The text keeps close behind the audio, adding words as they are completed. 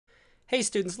Hey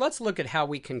students, let's look at how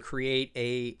we can create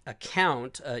a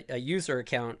user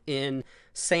account in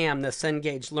SAM, the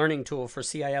Cengage learning tool for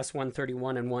CIS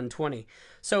 131 and 120.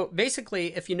 So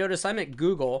basically, if you notice, I'm at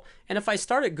Google, and if I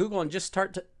start at Google and just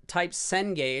start to type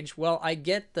Cengage, well, I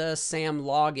get the SAM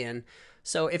login.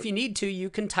 So if you need to, you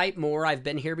can type more. I've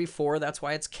been here before, that's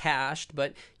why it's cached,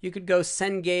 but you could go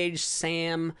Cengage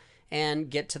SAM and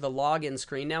get to the login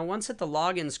screen. Now, once at the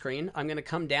login screen, I'm going to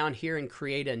come down here and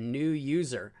create a new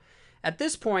user. At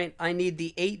this point, I need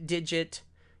the 8-digit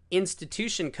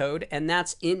institution code, and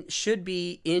that's should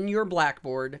be in your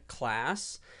Blackboard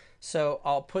class. So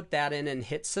I'll put that in and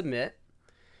hit submit.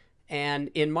 And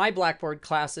in my Blackboard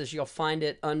classes, you'll find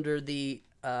it under the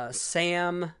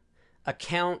SAM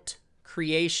account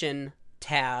creation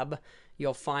tab.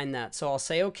 You'll find that. So I'll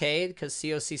say okay, because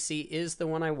COCC is the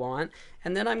one I want.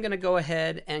 And then I'm going to go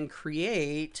ahead and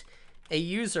create a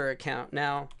user account.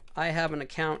 Now, I have an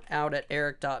account out at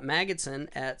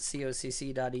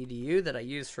eric.magidson@cocc.edu that I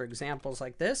use for examples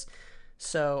like this.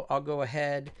 So I'll go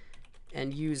ahead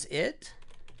and use it.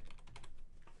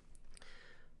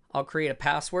 I'll create a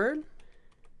password.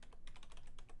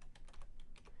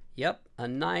 Yep, a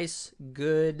nice,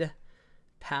 good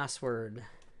password.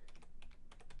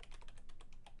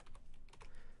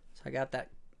 So I got that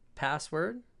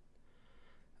password.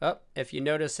 Oh, if you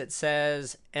notice, it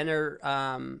says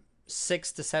enter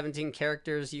 6 to 17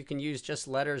 characters. You can use just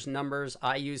letters, numbers.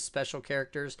 I use special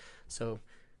characters, so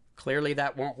clearly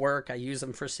that won't work. I use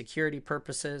them for security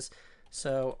purposes.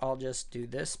 So I'll just do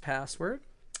this password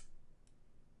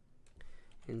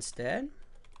instead.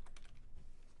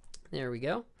 There we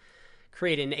go.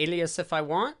 Create an alias if I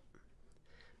want.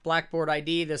 Blackboard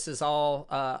ID, this is all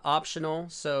optional.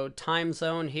 So time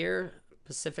zone here,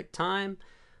 Pacific time.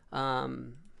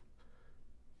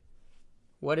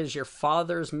 What is your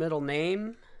father's middle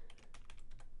name?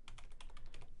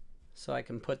 So I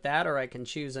can put that, or I can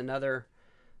choose another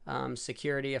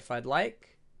security if I'd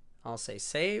like. I'll say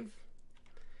save.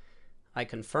 I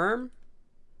confirm.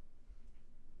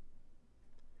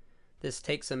 This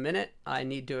takes a minute. I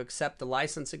need to accept the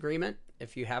license agreement.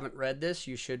 If you haven't read this,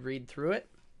 you should read through it.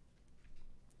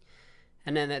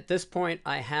 And then at this point,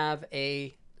 I have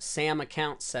a SAM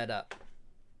account set up.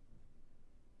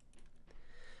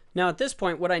 Now at this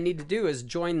point, what I need to do is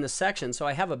join the section. So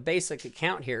I have a basic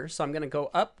account here. So I'm going to go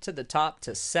up to the top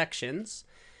to sections,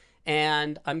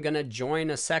 and I'm going to join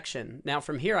a section. Now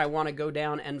from here, I want to go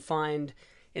down and find,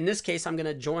 in this case, I'm going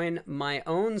to join my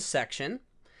own section,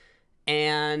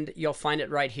 and you'll find it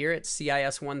right here. It's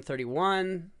CIS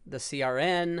 131, the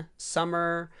CRN,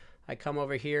 summer. I come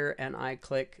over here and I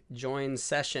click join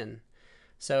session.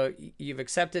 So you've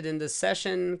accepted in this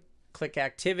session. Click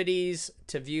activities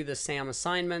to view the SAM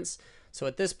assignments. So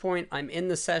at this point, I'm in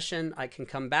the session. I can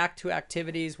come back to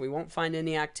activities. We won't find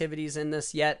any activities in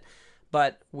this yet,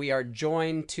 but we are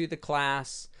joined to the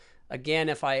class. Again,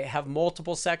 if I have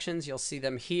multiple sections, you'll see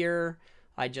them here.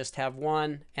 I just have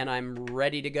one, and I'm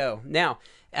ready to go. Now,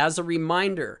 as a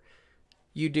reminder,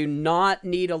 you do not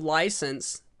need a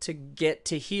license to get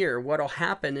to here. What'll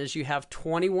happen is you have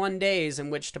 21 days in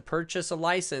which to purchase a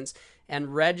license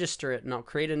and register it, and I'll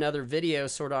create another video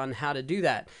sort of on how to do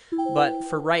that. But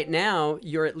for right now,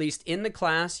 you're at least in the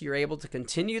class. You're able to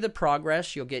continue the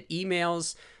progress. You'll get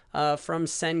emails from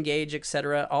Cengage,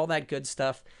 etc., all that good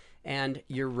stuff, and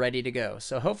you're ready to go.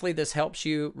 So hopefully this helps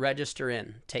you register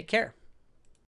in. Take care.